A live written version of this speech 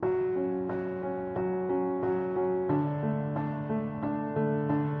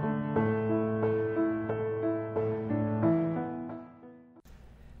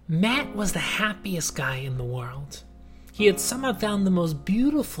Matt was the happiest guy in the world. He had somehow found the most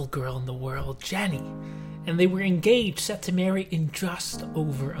beautiful girl in the world, Jenny, and they were engaged, set to marry in just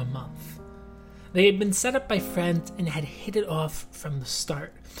over a month. They had been set up by friends and had hit it off from the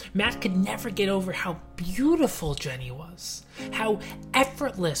start. Matt could never get over how beautiful Jenny was, how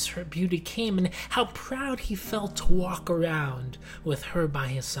effortless her beauty came, and how proud he felt to walk around with her by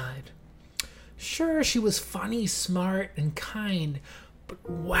his side. Sure, she was funny, smart, and kind, but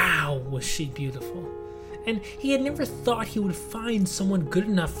wow, was she beautiful. And he had never thought he would find someone good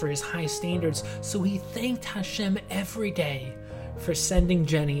enough for his high standards, so he thanked Hashem every day for sending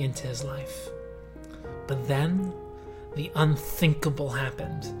Jenny into his life. But then, the unthinkable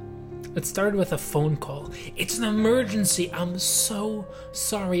happened. It started with a phone call. "It's an emergency. I'm so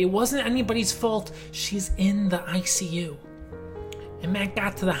sorry. It wasn't anybody's fault. She's in the ICU." And Matt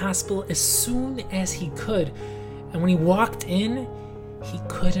got to the hospital as soon as he could. And when he walked in, he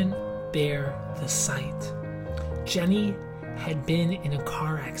couldn't bear the sight. Jenny had been in a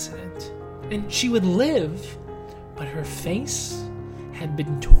car accident. And she would live, but her face had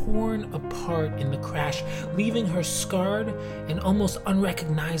been torn apart in the crash, leaving her scarred and almost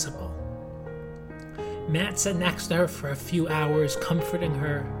unrecognizable. Matt sat next to her for a few hours, comforting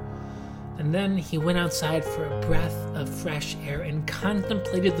her, and then he went outside for a breath of fresh air and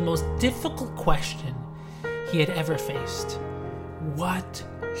contemplated the most difficult question he had ever faced. What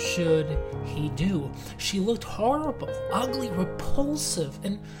should he do? She looked horrible, ugly, repulsive,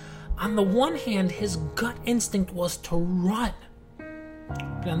 and on the one hand, his gut instinct was to run.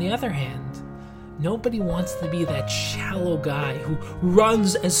 But on the other hand, nobody wants to be that shallow guy who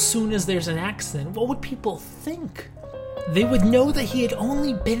runs as soon as there's an accident. What would people think? They would know that he had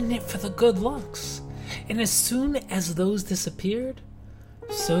only been in it for the good looks. And as soon as those disappeared,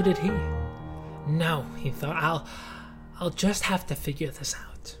 so did he. No, he thought, I'll just have to figure this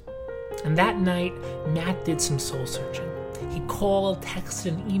out. And that night, Matt did some soul searching. He called, texted,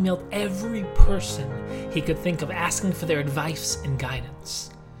 and emailed every person he could think of, asking for their advice and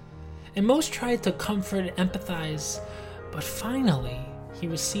guidance. And most tried to comfort and empathize, but finally, he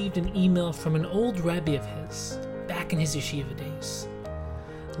received an email from an old Rebbe of his, back in his yeshiva days.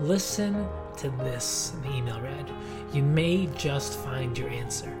 "Listen to this," the email read. "You may just find your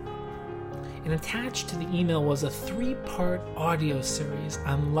answer." And attached to the email was a 3-part audio series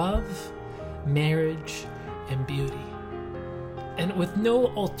on love, marriage, and beauty. And with no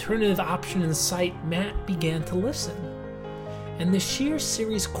alternative option in sight, Matt began to listen. And the sheer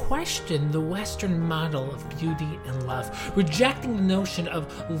series questioned the Western model of beauty and love, rejecting the notion of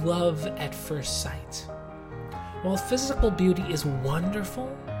love at first sight. While physical beauty is wonderful,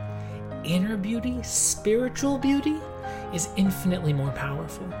 inner beauty, spiritual beauty, is infinitely more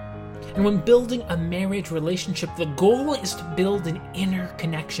powerful. And when building a marriage relationship, the goal is to build an inner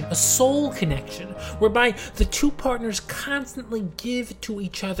connection, a soul connection, whereby the two partners constantly give to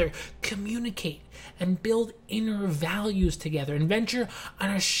each other, communicate, and build inner values together, and venture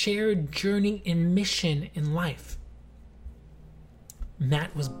on a shared journey and mission in life.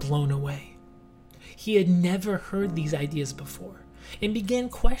 Matt was blown away. He had never heard these ideas before, and began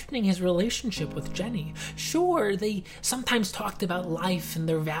questioning his relationship with Jenny. Sure, they sometimes talked about life and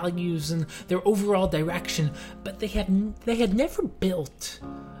their values and their overall direction, but they had never built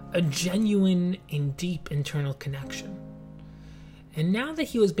a genuine and deep internal connection. And now that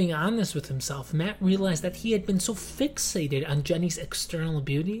he was being honest with himself, Matt realized that he had been so fixated on Jenny's external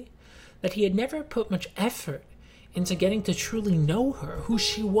beauty that he had never put much effort into getting to truly know her, who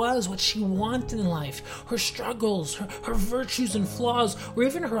she was, what she wanted in life, her struggles, her virtues and flaws, or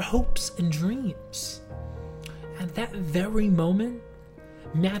even her hopes and dreams. At that very moment,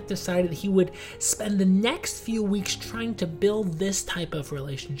 Matt decided he would spend the next few weeks trying to build this type of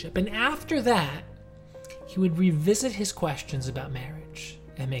relationship. And after that, he would revisit his questions about marriage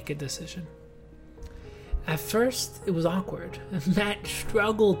and make a decision. At first, it was awkward. Matt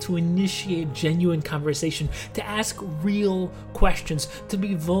struggled to initiate genuine conversation, to ask real questions, to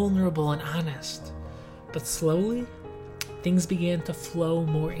be vulnerable and honest. But slowly, things began to flow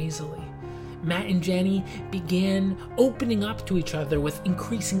more easily. Matt and Jenny began opening up to each other with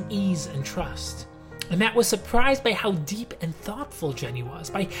increasing ease and trust. And Matt was surprised by how deep and thoughtful Jenny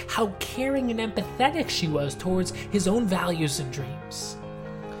was, by how caring and empathetic she was towards his own values and dreams.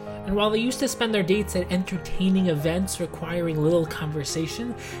 And while they used to spend their dates at entertaining events requiring little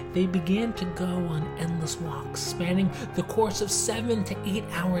conversation, they began to go on endless walks, spanning the course of 7 to 8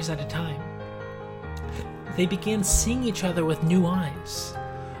 hours at a time. They began seeing each other with new eyes,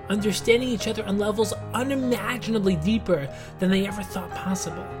 understanding each other on levels unimaginably deeper than they ever thought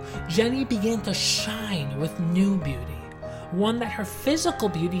possible. Jenny began to shine with new beauty, one that her physical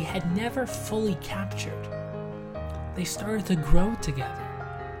beauty had never fully captured. They started to grow together,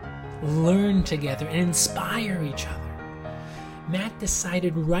 learn together, and inspire each other. Matt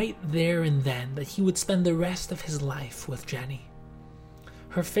decided right there and then that he would spend the rest of his life with Jenny.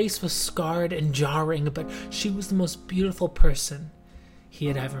 Her face was scarred and jarring, but she was the most beautiful person he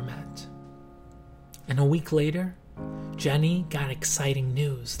had ever met. And a week later, Jenny got exciting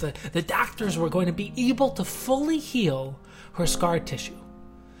news. The doctors were going to be able to fully heal her scar tissue,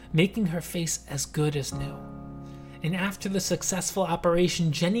 making her face as good as new. And after the successful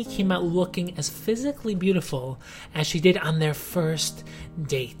operation, Jenny came out looking as physically beautiful as she did on their first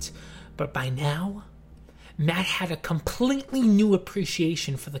date. But by now, Matt had a completely new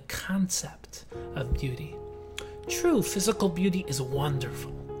appreciation for the concept of beauty. True physical beauty is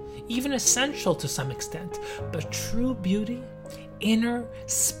wonderful, even essential to some extent, but true beauty, inner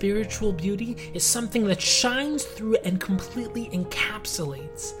spiritual beauty, is something that shines through and completely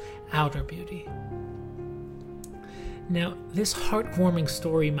encapsulates outer beauty. Now, this heartwarming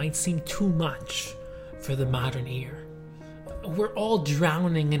story might seem too much for the modern ear. We're all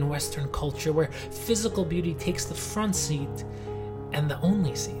drowning in Western culture where physical beauty takes the front seat and the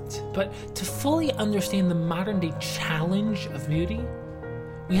only seat. But to fully understand the modern day challenge of beauty,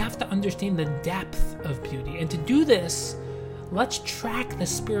 we have to understand the depth of beauty. And to do this, let's track the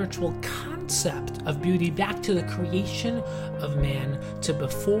spiritual concept of beauty back to the creation of man, to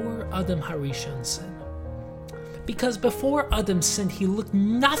before Adam Harishon's sin. Because before Adam sinned, he looked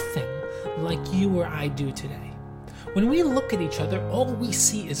nothing like you or I do today. When we look at each other, all we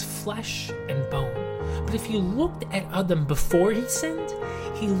see is flesh and bone. But if you looked at Adam before he sinned,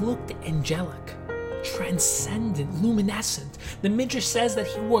 he looked angelic, transcendent, luminescent. The Midrash says that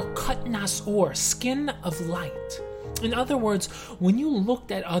he wore katnas or, skin of light. In other words, when you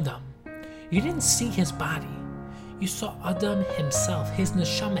looked at Adam, you didn't see his body. You saw Adam himself, his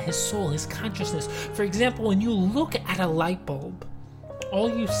neshama, his soul, his consciousness. For example, when you look at a light bulb, all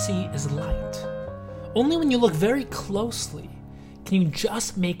you see is light. Only when you look very closely can you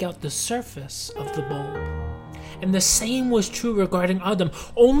just make out the surface of the bulb. And the same was true regarding Adam.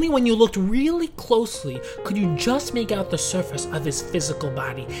 Only when you looked really closely could you just make out the surface of his physical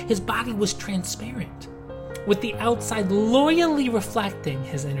body. His body was transparent, with the outside loyally reflecting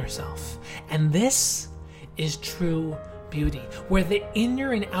his inner self. And this is true beauty, where the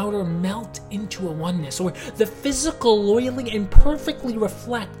inner and outer melt into a oneness, where the physical loyally and perfectly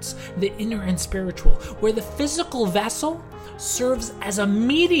reflects the inner and spiritual, where the physical vessel serves as a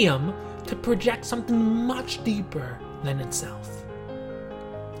medium to project something much deeper than itself.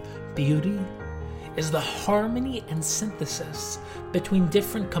 Beauty is the harmony and synthesis between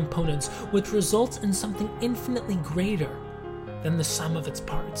different components, which results in something infinitely greater than the sum of its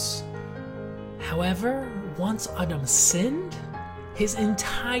parts. However, once Adam sinned, his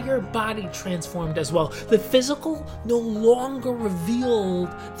entire body transformed as well. The physical no longer revealed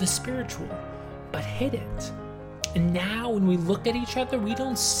the spiritual, but hid it. And now when we look at each other, we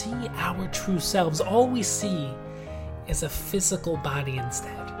don't see our true selves. All we see is a physical body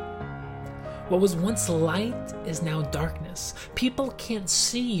instead. What was once light is now darkness. People can't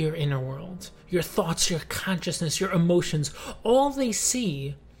see your inner world, your thoughts, your consciousness, your emotions. All they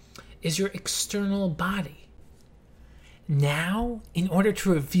see is your external body. Now, in order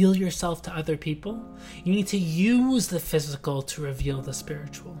to reveal yourself to other people, you need to use the physical to reveal the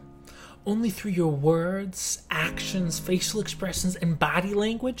spiritual. Only through your words, actions, facial expressions, and body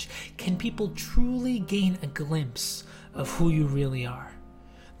language can people truly gain a glimpse of who you really are.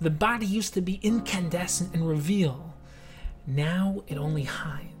 The body used to be incandescent and reveal. Now it only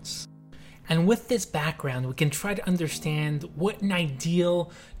hides. And with this background, we can try to understand what an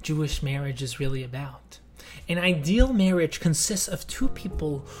ideal Jewish marriage is really about. An ideal marriage consists of two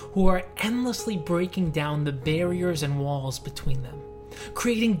people who are endlessly breaking down the barriers and walls between them,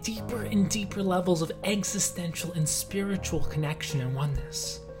 creating deeper and deeper levels of existential and spiritual connection and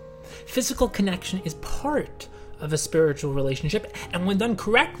oneness. Physical connection is part of a spiritual relationship, and when done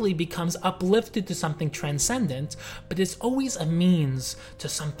correctly becomes uplifted to something transcendent, but it's always a means to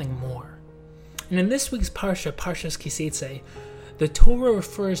something more. And in this week's Parsha, Parshas Kiseitze, the Torah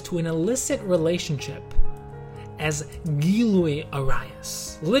refers to an illicit relationship as Gilui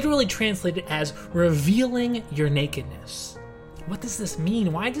Arayas, literally translated as revealing your nakedness. What does this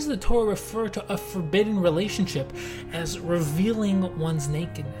mean? Why does the Torah refer to a forbidden relationship as revealing one's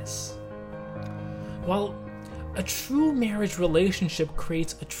nakedness? Well, a true marriage relationship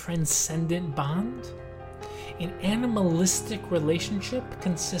creates a transcendent bond. An animalistic relationship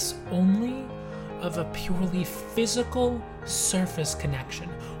consists only of a purely physical surface connection,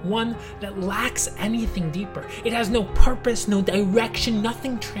 one that lacks anything deeper. It has no purpose, no direction,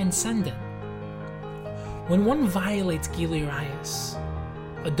 nothing transcendent. When one violates Gilui Arayos,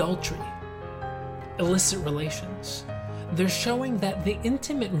 adultery, illicit relations, they're showing that the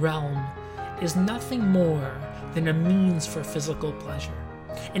intimate realm is nothing more than a means for physical pleasure.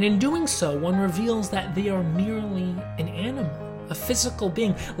 And in doing so, one reveals that they are merely an animal, a physical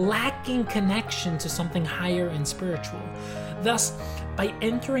being, lacking connection to something higher and spiritual. Thus, by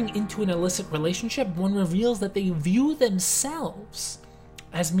entering into an illicit relationship, one reveals that they view themselves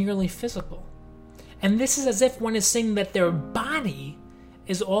as merely physical. And this is as if one is saying that their body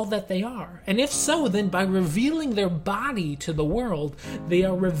is all that they are. And if so, then by revealing their body to the world, they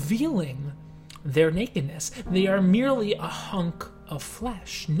are revealing their nakedness. They are merely a hunk of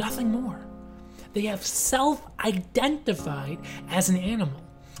flesh, nothing more. They have self-identified as an animal,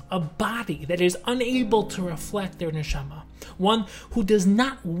 a body that is unable to reflect their neshama, one who does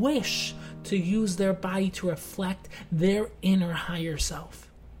not wish to use their body to reflect their inner higher self.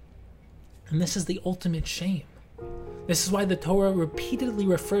 And this is the ultimate shame. This is why the Torah repeatedly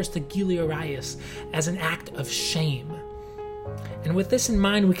refers to Gilui Arayos as an act of shame. And with this in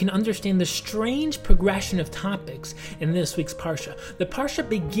mind, we can understand the strange progression of topics in this week's Parsha. The Parsha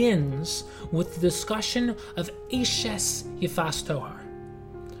begins with the discussion of Eshes Yifas Tohar,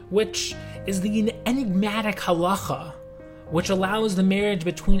 which is the enigmatic halacha which allows the marriage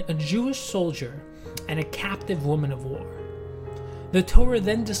between a Jewish soldier and a captive woman of war. The Torah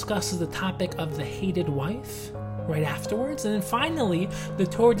then discusses the topic of the hated wife right afterwards, and then finally, the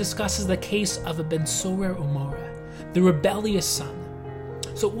Torah discusses the case of a Ben Sorer Umora, the rebellious son.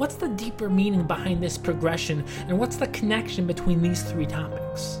 So what's the deeper meaning behind this progression, and what's the connection between these three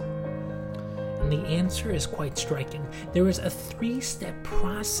topics? And the answer is quite striking. There is a three-step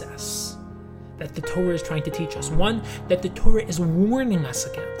process that the Torah is trying to teach us. One that the Torah is warning us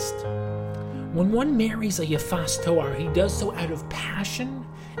against. When one marries a Yifas Tohar, he does so out of passion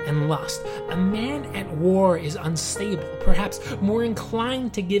and lust. A man at war is unstable, perhaps more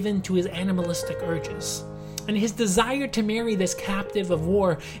inclined to give in to his animalistic urges. And his desire to marry this captive of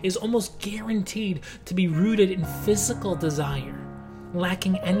war is almost guaranteed to be rooted in physical desire,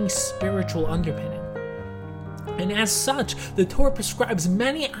 lacking any spiritual underpinning. And as such, the Torah prescribes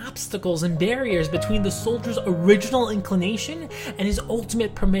many obstacles and barriers between the soldier's original inclination and his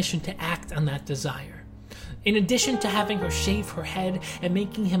ultimate permission to act on that desire. In addition to having her shave her head and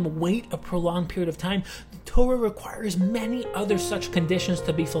making him wait a prolonged period of time, the Torah requires many other such conditions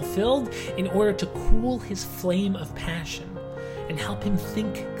to be fulfilled in order to cool his flame of passion and help him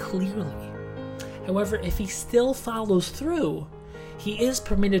think clearly. However, if he still follows through, he is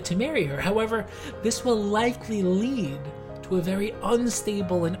permitted to marry her. However, this will likely lead to a very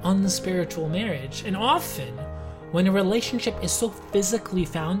unstable and unspiritual marriage. And often, when a relationship is so physically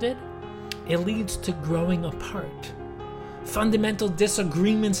founded, it leads to growing apart. Fundamental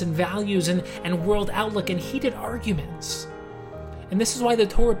disagreements in values and world outlook and heated arguments. And this is why the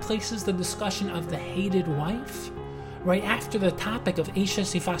Torah places the discussion of the hated wife right after the topic of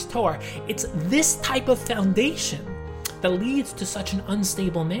Eshes Yifas Tohar. It's this type of foundation that leads to such an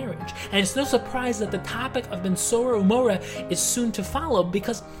unstable marriage. And it's no surprise that the topic of Ben Sorer Umora is soon to follow,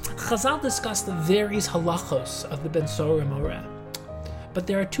 because Chazal discussed the various halachos of the Ben Sorer Umora. But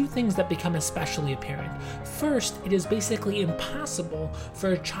there are two things that become especially apparent. First, it is basically impossible for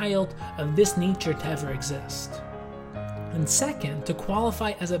a child of this nature to ever exist. And second, to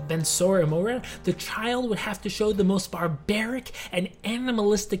qualify as a Ben Sorer Umora, the child would have to show the most barbaric and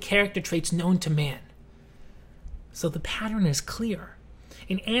animalistic character traits known to man. So the pattern is clear.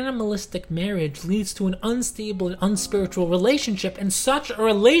 An animalistic marriage leads to an unstable and unspiritual relationship, and such a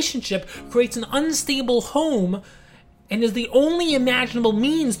relationship creates an unstable home and is the only imaginable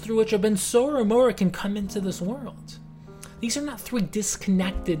means through which a Ben Sorer Umora can come into this world. These are not three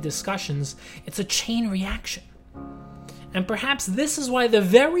disconnected discussions, it's a chain reaction. And perhaps this is why the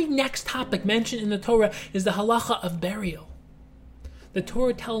very next topic mentioned in the Torah is the halacha of burial. The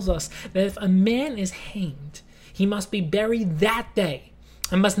Torah tells us that if a man is hanged, he must be buried that day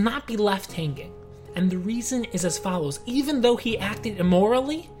and must not be left hanging. And the reason is as follows. Even though he acted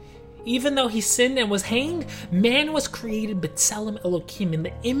immorally, even though he sinned and was hanged, man was created b'tselem Elokim, in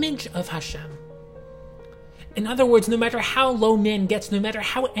the image of Hashem. In other words, no matter how low man gets, no matter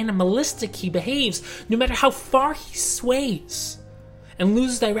how animalistic he behaves, no matter how far he sways and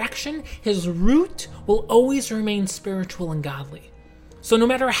loses direction, his root will always remain spiritual and godly. So no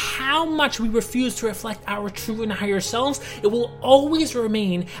matter how much we refuse to reflect our true and higher selves, it will always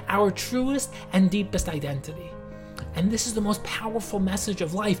remain our truest and deepest identity. And this is the most powerful message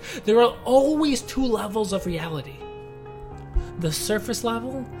of life. There are always two levels of reality: the surface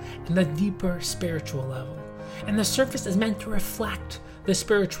level and the deeper spiritual level. And the surface is meant to reflect the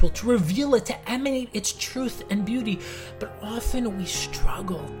spiritual, to reveal it, to emanate its truth and beauty. But often we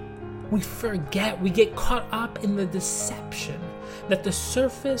struggle. We forget. We get caught up in the deception that the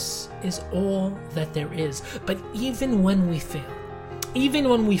surface is all that there is. But even when we fail, even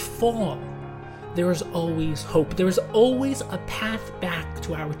when we fall, there is always hope. There is always a path back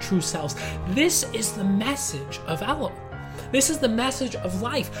to our true selves. This is the message of Elul. This is the message of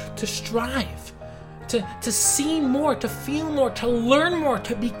life: to strive, to see more, to feel more, to learn more,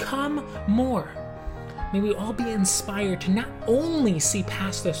 to become more. May we all be inspired to not only see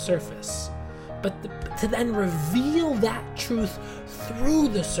past the surface, but to then reveal that truth through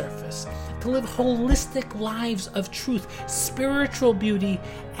the surface, to live holistic lives of truth, spiritual beauty,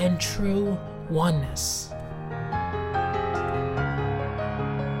 and true oneness.